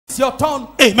It's your turn.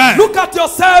 Amen. Look at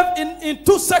yourself in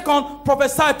 2 seconds.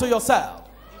 Prophesy to yourself.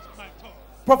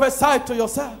 Prophesy to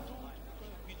yourself.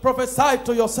 Prophesy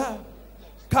to yourself.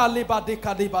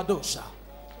 Kalibadikadibadosha.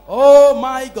 Oh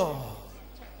my God.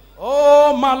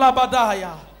 Oh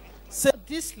Malabadaya. Say,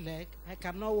 this leg, I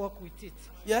cannot walk with it.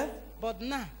 Yeah? But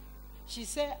now, she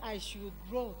said I should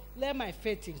grow. Let my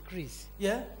faith increase.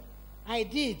 Yeah? I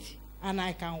did, and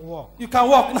I can walk. You can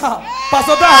walk now.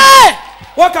 Pastor Dan,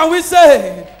 what can we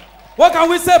say? What can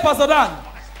we say, Pastor Dan?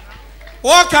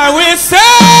 What can we say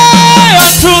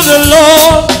unto the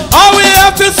Lord? All we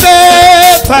have to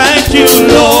say, thank you,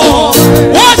 Lord.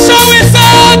 What shall we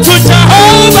say to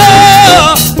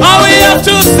Jehovah? All we have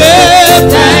to say,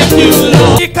 thank you,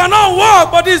 Lord. He cannot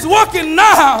walk, but he's walking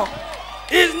now.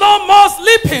 He's no more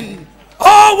sleeping.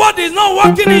 Oh, what is not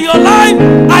working in your life,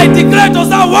 I declare to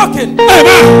start working.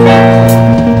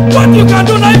 Amen. What you can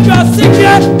do now, if you are sick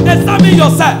here, examine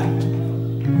yourself.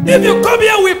 If you come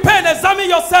here with pain, examine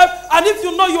yourself. And if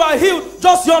you know you are healed,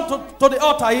 just yawn to the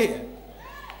altar here.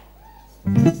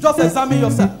 Just examine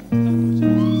yourself.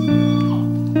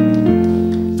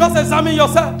 Just examine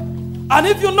yourself. And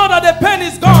if you know that the pain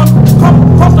is gone,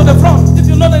 come to the front. If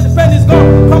you know that the pain is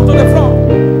gone, come to the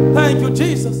front. Thank you,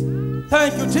 Jesus.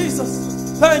 Thank you,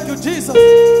 Jesus. Thank you, Jesus.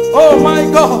 Oh, my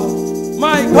God.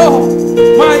 My God.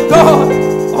 My God.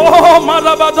 Oh,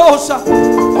 Malabadosha.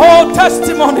 Oh,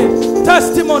 testimony.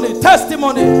 Testimony.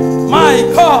 Testimony. My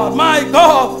God. My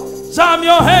God. Jam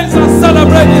your hands and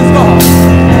celebrate this God.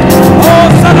 Oh,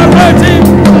 celebrate Him.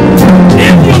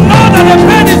 If you know that the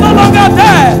pain is no longer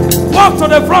there, walk to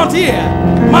the front here.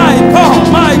 My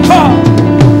God. My God.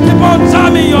 Keep on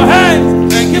jamming your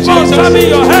hands. Keep on jamming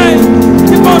your hands.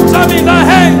 Keep on jamming the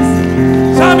hands.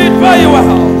 Jam it very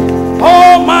well.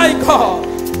 Oh my God.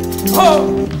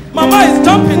 Oh, Mama is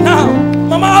jumping now.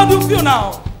 Mama, how do you feel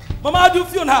now? Mama, how do you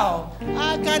feel now?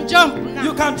 I can jump now.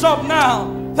 You can jump now.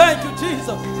 Thank you,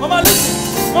 Jesus. Mama,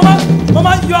 listen.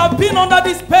 Mama, you have been under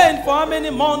this pain for how many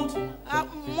months?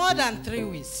 More than 3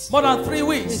 weeks. More than 3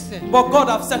 weeks. Yes, but God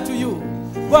have said to you,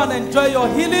 go and enjoy your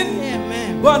healing.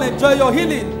 Amen. Go and enjoy your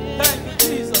healing. Thank you,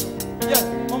 Jesus. Yes.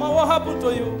 Mama, what happened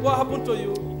to you? What happened to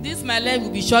you? This my leg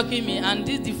will be shocking me, and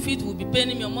this the feet will be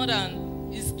paining me more than.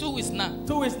 It's 2 weeks now.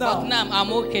 2 weeks now. But now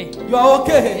I'm okay. You are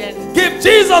okay? Yes. Give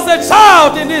Jesus a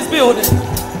child in this building.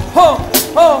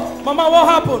 Oh, Mama, what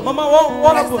happened? Mama,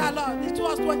 what happened? Lord. It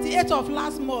was 28th of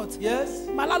last month. Yes.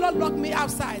 My landlord locked me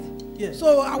outside. Yes.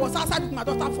 So I was outside with my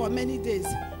daughter for many days.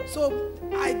 So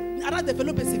I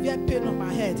developed a severe pain on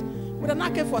my head. When I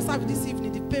came for service this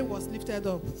evening, the pain was lifted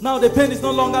up. Now the pain is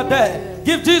no longer there.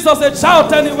 Give Jesus a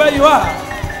shout anywhere you are.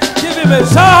 Give him a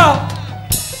shout.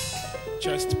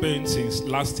 Chest pain since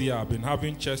last year. I've been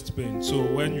having chest pain. So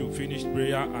when you finished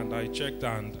prayer and I checked,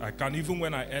 and I can, even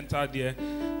when I entered there,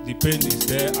 the pain is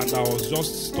there, and I was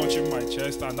just touching my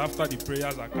chest, and after the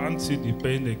prayers I can't see the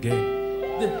pain again.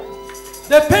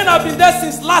 The pain has been there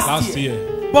since last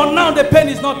year. But now the pain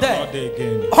is not there. Not there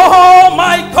again. Oh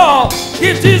my God.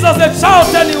 Give Jesus a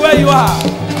shout anywhere you are.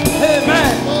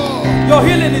 Amen. Your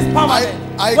healing is permanent.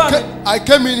 I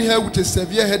came in here with a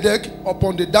severe headache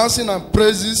upon the dancing and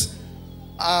praises.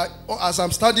 As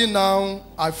I'm studying now,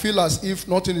 I feel as if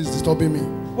nothing is disturbing me.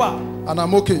 Wow. And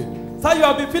I'm okay. So you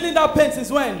have been feeling that pain since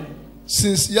when?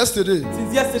 Since yesterday.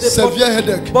 Since yesterday. Severe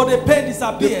headache. But the pain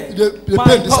disappeared. The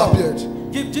pain disappeared.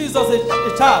 Give Jesus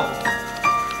a child.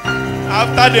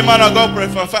 After the man of God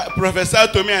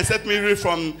prophesied to me and set me free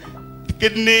from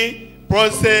kidney,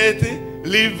 prostate,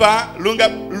 liver,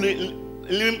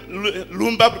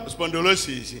 lumbar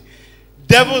spondylosis,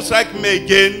 devil struck me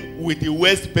again with the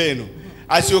waist pain.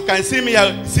 As you can see me,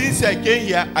 since I came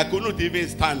here, I could not even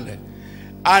stand.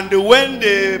 And when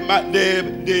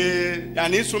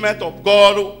an instrument of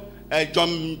God,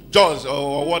 John Jones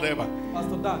or whatever,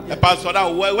 Pastor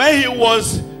Dan, when he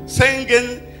was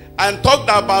singing and talked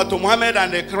about Muhammad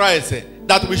and the Christ,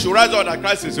 that we should rise up, that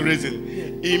Christ is risen.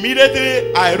 Yeah.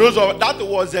 Immediately I rose up. That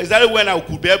was exactly when I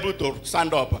could be able to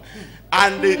stand up.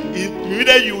 And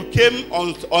immediately you came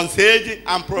on stage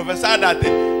and prophesied that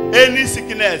any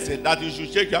sickness that you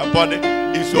should shake your body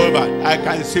is over. I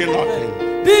can see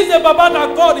nothing. This is a Baba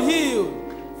that God healed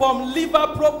from liver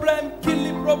problem,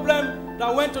 kidney problem,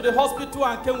 that went to the hospital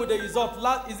and came with the result.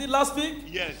 Is it last week?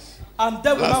 Yes. And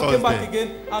then we now came back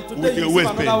again, and today you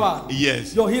receive another one.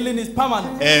 Yes. Your healing is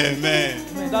permanent. Amen.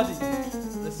 Amen. Daddy.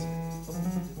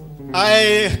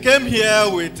 I came here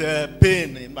with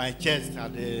pain in my chest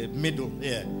at the middle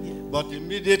here. Yeah. But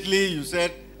immediately you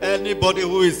said anybody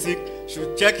who is sick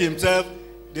should check himself.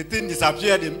 The thing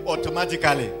disappeared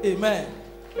automatically. Amen.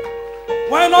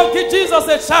 Why not give Jesus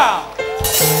a shout?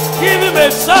 Give him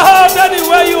a shout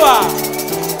anywhere you are.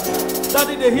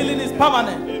 the healing is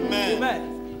permanent. Amen. Amen.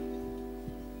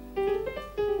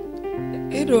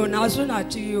 Ido na so na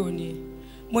tiyoni.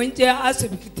 Monje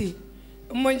asibiti.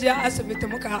 Monje asibiti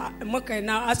muka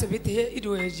na asibiti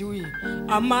ido ya juyi.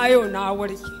 Amma yau na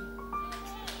warke.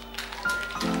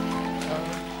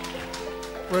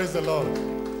 Praise the Lord.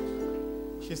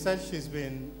 She said she's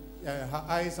been, her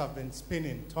eyes have been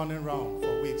spinning, turning around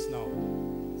for weeks now.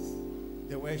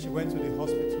 The way she went to the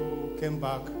hospital, came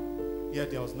back,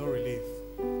 yet there was no relief.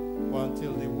 Well,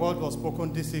 until the word was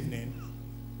spoken this evening,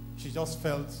 she just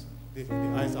felt the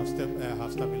eyes have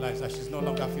stabilized, and she's no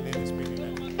longer feeling the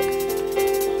spinning.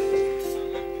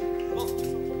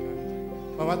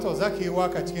 Mama to zaki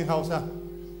waka cikin Hausa.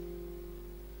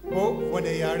 Ko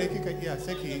wanda yare kika iya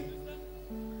saki?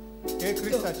 Ke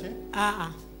Krista ce?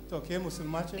 A'a. To ke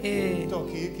musulma ce? Eh. To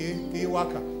ke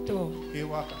waka. To. Ke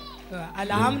waka.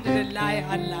 Alhamdulillah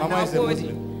Allah. Mama is a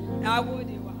Muslim. Na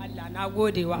gode wa Allah. Na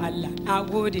gode wa Allah. Na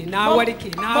gode. Na warke.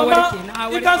 Na Mama, warke. Na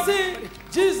warke. you can see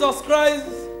Jesus Christ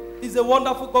is a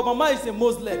wonderful God. Mama is a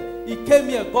Muslim. He came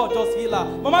here, God just heal her.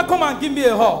 Mama, come and give me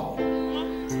a hug.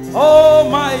 Oh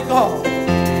my God.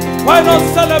 Why not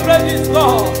celebrate this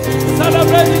God?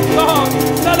 Celebrate this God.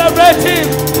 Celebrate Him.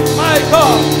 My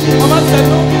God. Mama said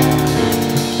no.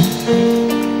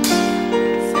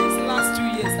 Since last 2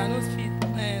 years, I don't feel,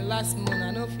 last month,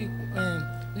 I don't feel,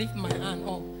 lift my hand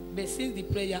up. But since the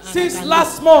prayer, Since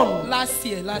last month. Last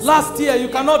year, Last year, you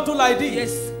cannot do like this.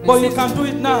 Yes. But you can do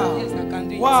it now. Yes, I can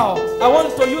do it. Wow. I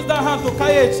want to use that hand to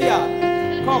carry a chair.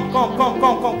 Come.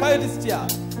 Carry this chair.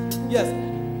 Yes.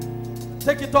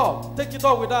 Take it off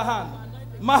with that hand.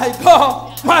 My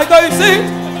God, you see it?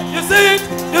 You see it?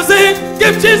 You see it?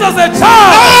 Give Jesus a chance.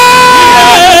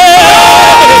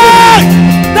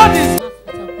 That is.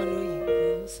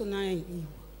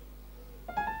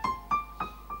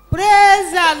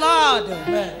 Praise the Lord.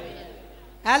 Amen.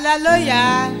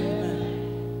 Hallelujah.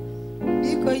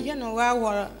 Because you know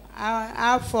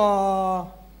what for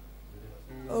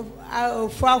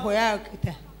where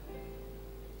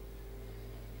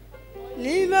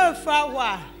Nime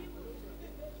fawa.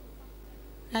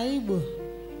 Aibo.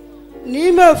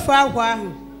 Nime fawa.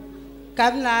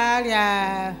 Kamna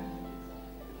area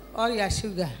oria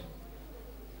sugar.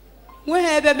 We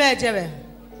have a major.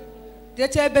 The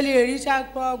table Richard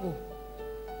Progo.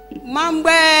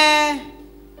 Mambe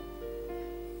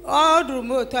all the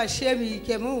motor shame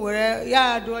came over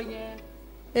ya doing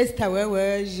Esther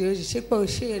where you ship or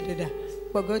shaded.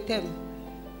 Pogotem.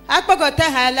 I forgot to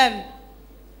Highland.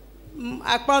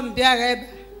 Akpom bia reb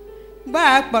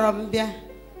ba akporom bia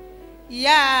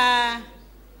ya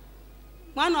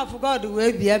man of God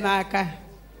we bia maka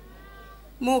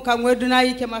mo ka nwedu na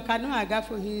yike maka no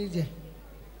agafo hije.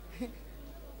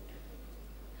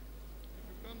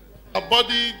 Her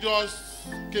body just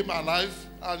came alive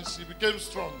and she became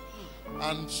strong,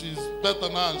 and she's better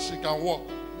now and she can walk.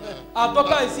 Our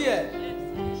daughter is here.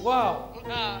 Wow.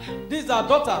 This is our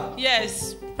daughter.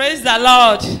 Yes, praise the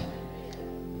Lord.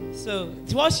 So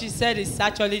what she said is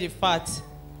actually the fact.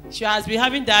 She has been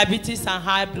having diabetes and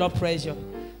high blood pressure.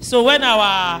 So when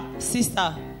our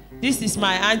sister, this is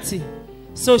my auntie,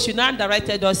 so she now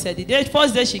directed us, said the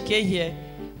first day she came here,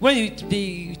 when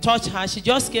they touched her, she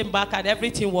just came back and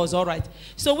everything was all right.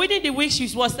 So within the week, she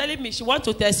was telling me she wants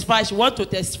to testify,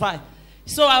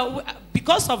 So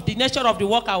because of the nature of the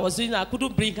work I was doing, I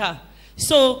couldn't bring her.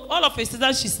 So all of a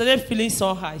sudden, she started feeling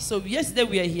so high. So yesterday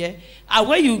we were here, and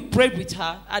when you prayed with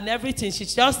her and everything, she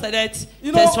just started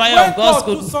testifying of God's goodness.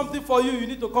 When God do something for you, you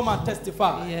need to come and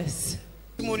testify. Yes.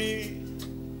 Testimony,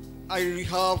 I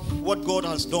have what God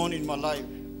has done in my life.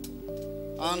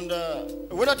 And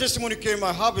when that testimony came,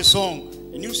 I have a song.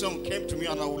 A new song came to me,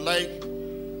 and I would like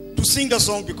to sing the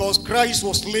song because Christ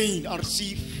was slain and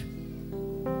received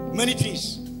many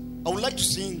things. I would like to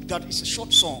sing that. It's a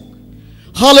short song.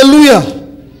 Hallelujah.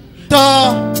 The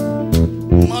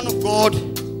man of God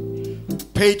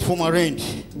paid for my rent.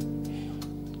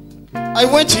 I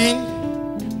went in.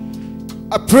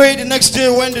 I prayed the next day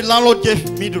when the landlord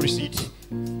gave me the receipt.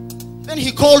 Then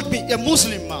he called me, a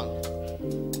Muslim man,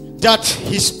 that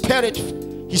his spirit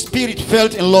fell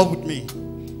in love with me.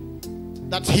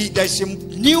 That there's a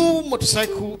new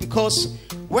motorcycle, because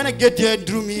when I get there,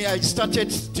 drew me, I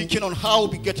started thinking on how I'll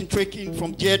be getting trekking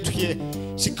from there to here.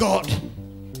 See, God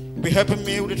be helping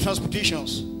me with the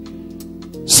transportations.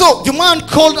 So the man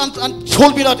called and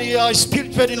told me that his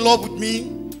spirit fell in love with me.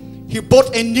 He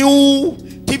bought a new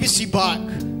PVC bag.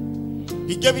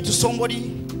 He gave it to somebody,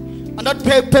 and that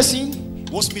person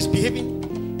was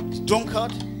misbehaving,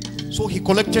 drunkard. So he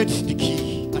collected the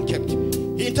key and kept.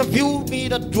 He interviewed me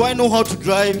that, do I know how to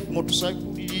drive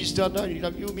motorcycle? He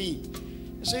interviewed me.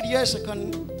 I said, yes, I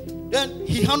can Then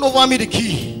he handed over me the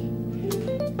key.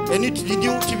 And it the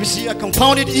new TVC, I can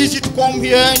find it easy to come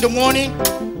here in the morning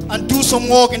and do some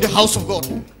work in the house of God.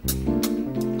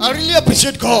 I really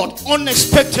appreciate God.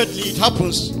 Unexpectedly it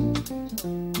happens.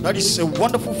 That is a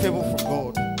wonderful favor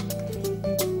from God.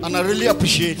 And I really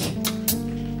appreciate it.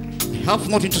 I have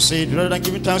nothing to say rather than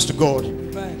giving thanks to God.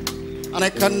 And I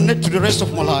connect to the rest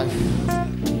of my life.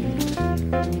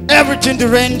 Everything, the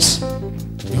rent,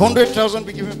 100,000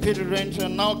 we given paid the rent,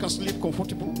 and now I can sleep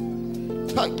comfortable.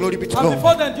 Glory be to God. And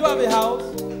before then, do you have a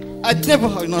house? I never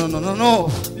have. No.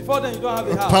 Before then, you don't have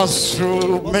a house. I passed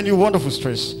through many wonderful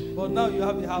stress. But now you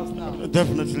have a house now.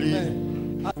 Definitely.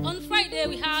 On Friday,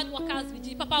 we had workers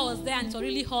with Papa was there and it was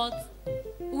really hot.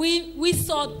 We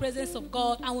saw the presence of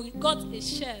God and we got a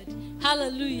shed.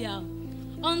 Hallelujah.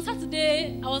 On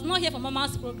Saturday, I was not here for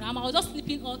Mama's program. I was just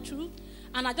sleeping all through.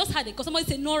 And I just had it because somebody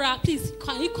said, Nora, please,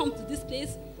 can you come to this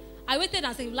place? I waited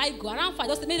and said, will I go? Around 5, I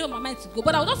just made up my mind to go.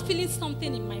 But I was just feeling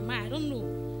something in my mind. I don't know.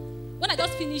 When I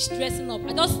just finished dressing up,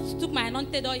 I just took my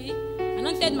anointed oil,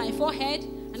 anointed my forehead,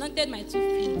 anointed my 2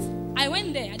 feet. I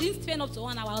went there. I didn't spend up to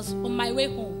 1 hour. I was on my way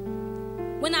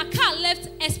home. When our car left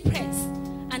Express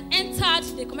and entered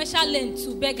the commercial lane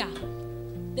to Beggar,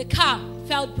 the car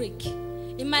felt brake.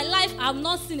 In my life, I have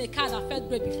not seen a car that felt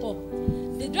brake before.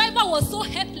 The driver was so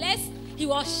helpless. He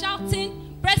was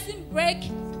shouting, pressing brake,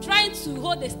 trying to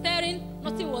hold the steering.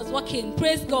 Nothing was working.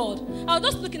 Praise God. I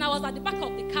was just looking. I was at the back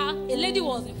of the car. A lady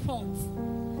was in front.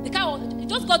 The car was, it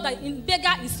just got that in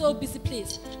Beggar is so busy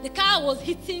place. The car was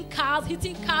hitting cars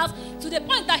to the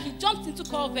point that he jumped into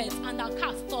Corvette and our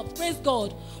car stopped. Praise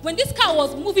God. When this car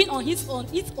was moving on its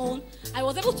own, I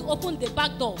was able to open the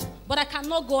back door, but I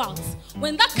cannot go out.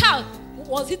 When that car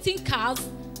was hitting cars,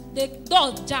 the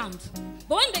door jammed.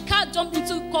 But when the car jumped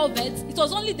into Corvette, it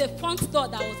was only the front door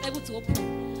that I was able to open.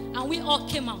 And we all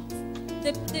came out.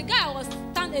 The guy I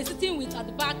was sitting with at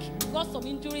the back got some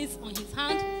injuries on his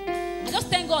hand. I just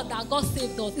thank God that God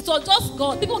saved us. It was just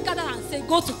God. People gather and say,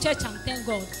 go to church and thank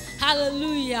God.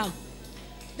 Hallelujah.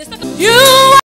 You